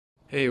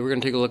Hey, we're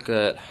gonna take a look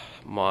at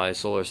my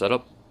solar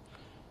setup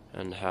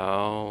and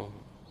how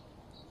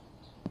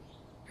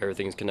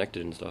everything's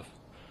connected and stuff.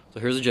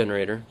 So here's a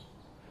generator.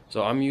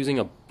 So I'm using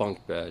a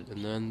bunk bed,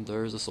 and then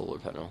there's a solar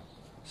panel.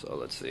 So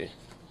let's see.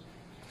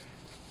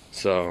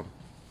 So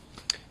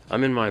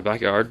I'm in my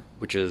backyard,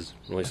 which is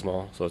really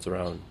small, so it's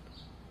around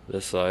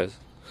this size.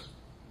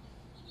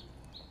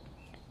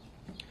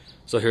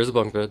 So here's a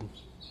bunk bed,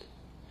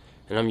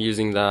 and I'm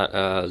using that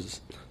as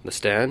the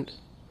stand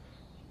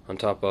on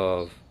top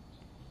of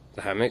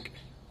the hammock.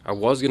 I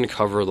was gonna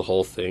cover the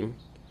whole thing,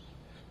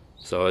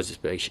 so it's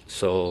just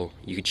so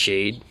you could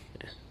shade.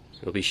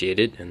 It'll be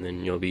shaded, and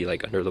then you'll be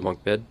like under the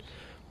bunk bed.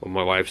 But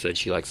my wife said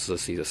she likes to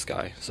see the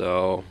sky,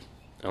 so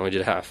I only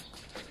did half.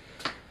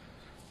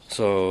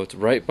 So it's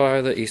right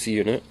by the AC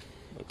unit.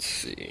 Let's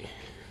see.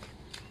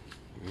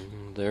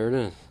 There it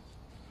is.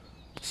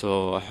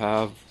 So I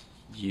have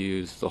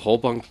used the whole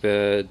bunk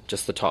bed,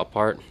 just the top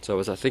part.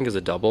 So I think is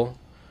a double,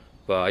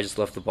 but I just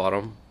left the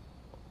bottom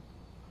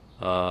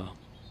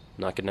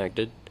not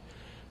connected.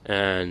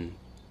 And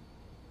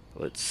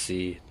let's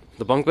see,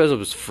 the bunk bed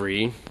was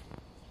free.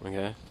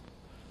 Okay,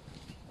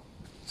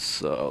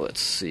 so let's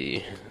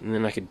see, and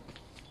then I could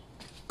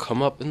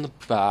come up in the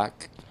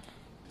back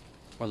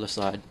or the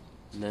side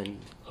and then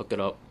hook it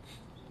up.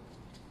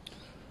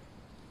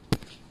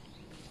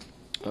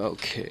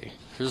 Okay,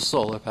 here's a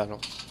solar panel,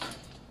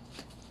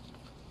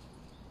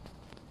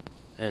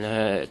 and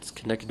it's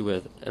connected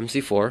with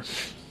MC4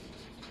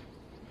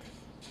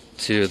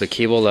 to the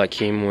cable that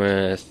came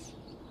with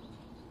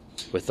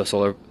the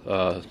solar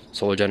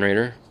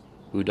generator,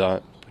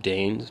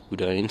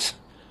 BEAUDENS.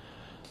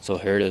 So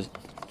here it is,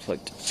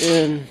 plugged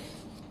in,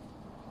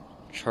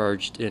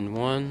 charged in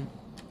one.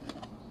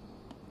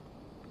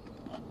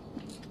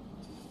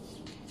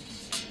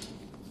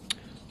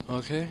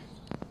 Okay,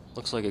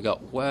 looks like it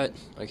got wet.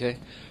 Okay,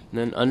 and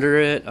then under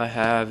it I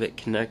have it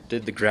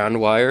connected the ground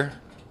wire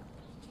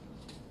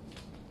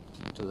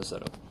to the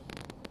setup.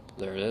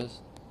 There it is.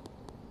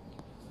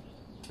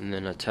 And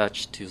then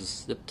attached to the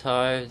zip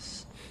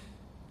ties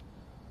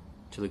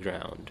to the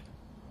ground.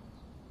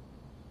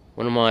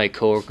 One of my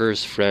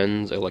coworkers'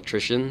 friends,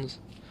 electricians,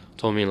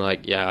 told me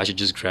like, yeah, I should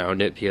just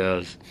ground it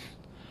because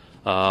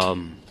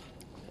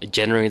it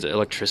generates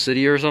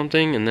electricity or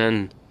something, and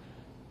then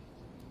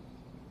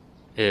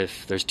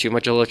if there's too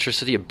much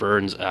electricity, it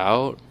burns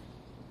out.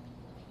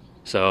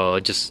 So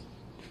just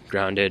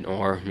ground it,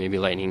 or maybe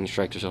lightning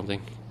strikes or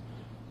something.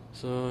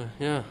 So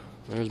yeah,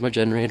 there's my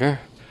generator.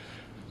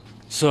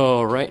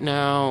 So right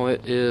now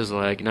it is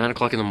like 9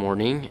 o'clock in the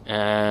morning,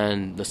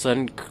 and the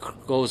sun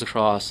goes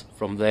across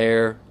from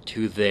there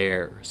to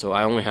there. So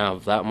I only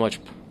have that much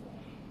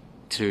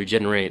to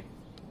generate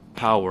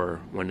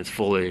power when it's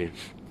fully,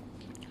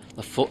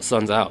 the full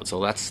sun's out.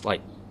 So that's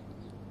like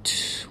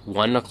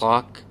 1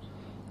 o'clock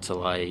to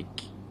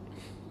like,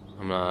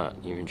 I'm not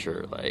even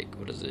sure, like,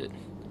 what is it,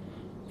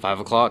 5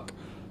 o'clock?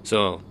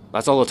 So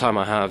that's all the time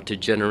I have to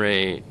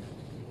generate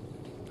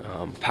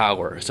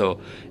power.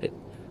 So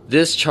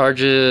this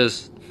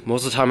charges,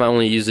 most of the time I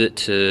only use it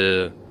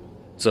to,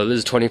 so this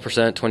is 20%,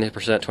 20%,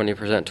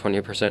 20%,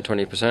 20%,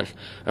 20%.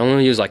 I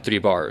only use like 3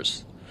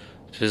 bars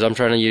because I'm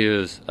trying to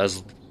use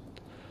as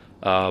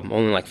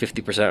only like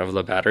 50% of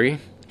the battery,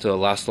 so it'll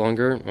last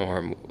longer,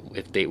 or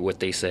what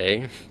they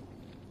say.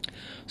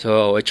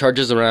 So it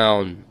charges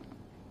around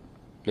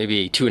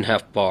maybe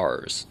 2.5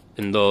 bars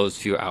in those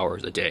few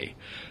hours a day.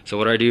 So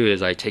what I do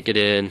is I take it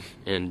in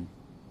and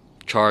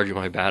charge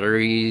my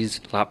batteries,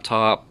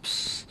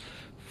 laptops,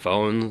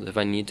 phones if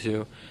I need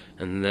to,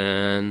 and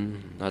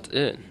then that's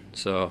it.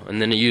 So, and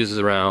then it uses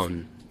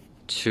around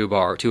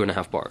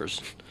 2.5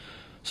 bars.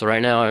 So right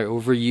now I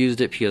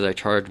overused it because I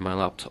charged my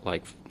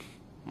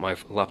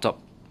laptop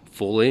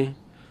fully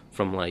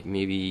from like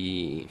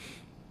maybe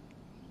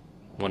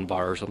 1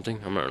 bar or something.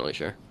 I'm not really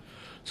sure.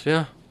 So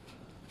yeah,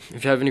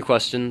 if you have any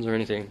questions or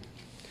anything,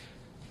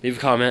 leave a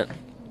comment,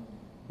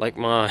 like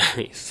my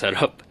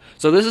setup.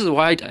 So this is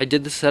why I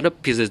did this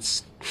setup, because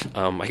it's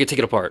I could take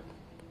it apart.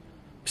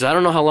 Because I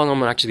don't know how long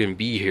I'm actually going to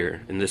be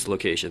here in this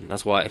location.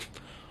 That's why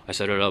I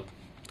set it up.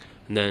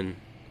 And then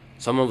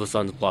some of the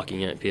sun's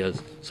blocking it,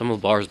 because some of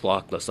the bars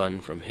block the sun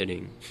from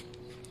hitting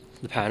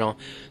the panel.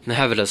 And I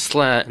have it as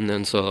slant, and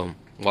then so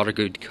water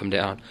could come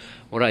down.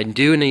 What I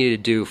do need to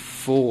do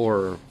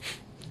for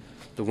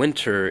the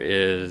winter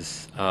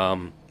is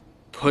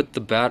put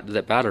the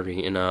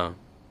battery in a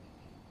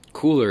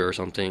cooler or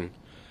something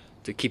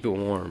to keep it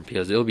warm,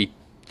 because there'll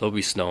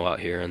be snow out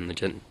here, and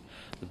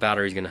the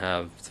battery's gonna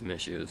have some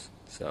issues.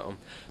 So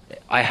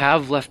I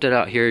have left it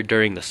out here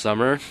during the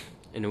summer,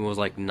 and it was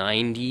like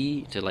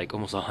 90 to like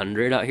almost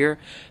 100 out here,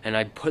 and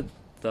I put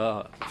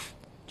the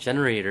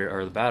generator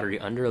or the battery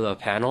under the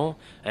panel,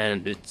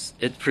 and it's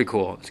pretty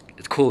cool.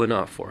 It's cool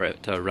enough for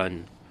it to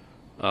run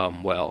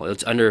well.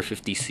 It's under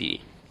 50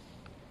 C.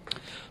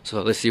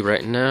 So let's see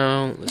right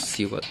now. Let's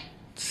see what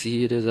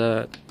C it is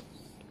at.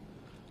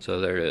 So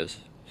there it is,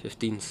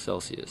 15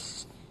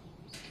 Celsius.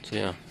 So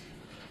yeah,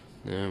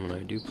 and when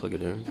I do plug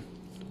it in,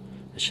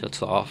 it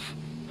shuts off.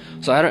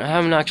 So I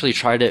haven't actually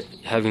tried it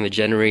having the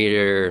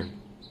generator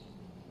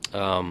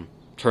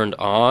turned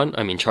on,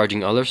 I mean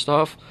charging other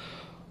stuff,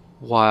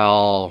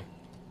 while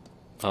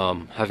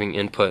having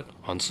input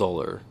on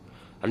solar.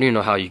 I don't even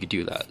know how you could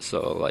do that.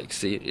 So like,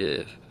 see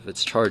if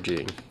it's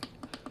charging.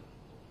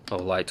 Oh,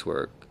 lights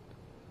work.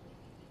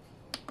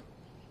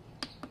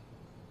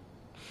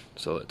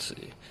 So let's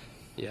see.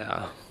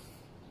 Yeah.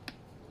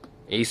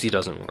 AC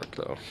doesn't work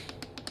though.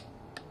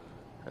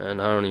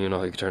 And I don't even know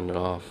how you can turn it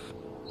off.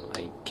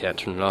 I can't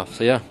turn it off.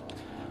 So yeah.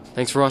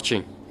 Thanks for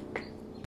watching.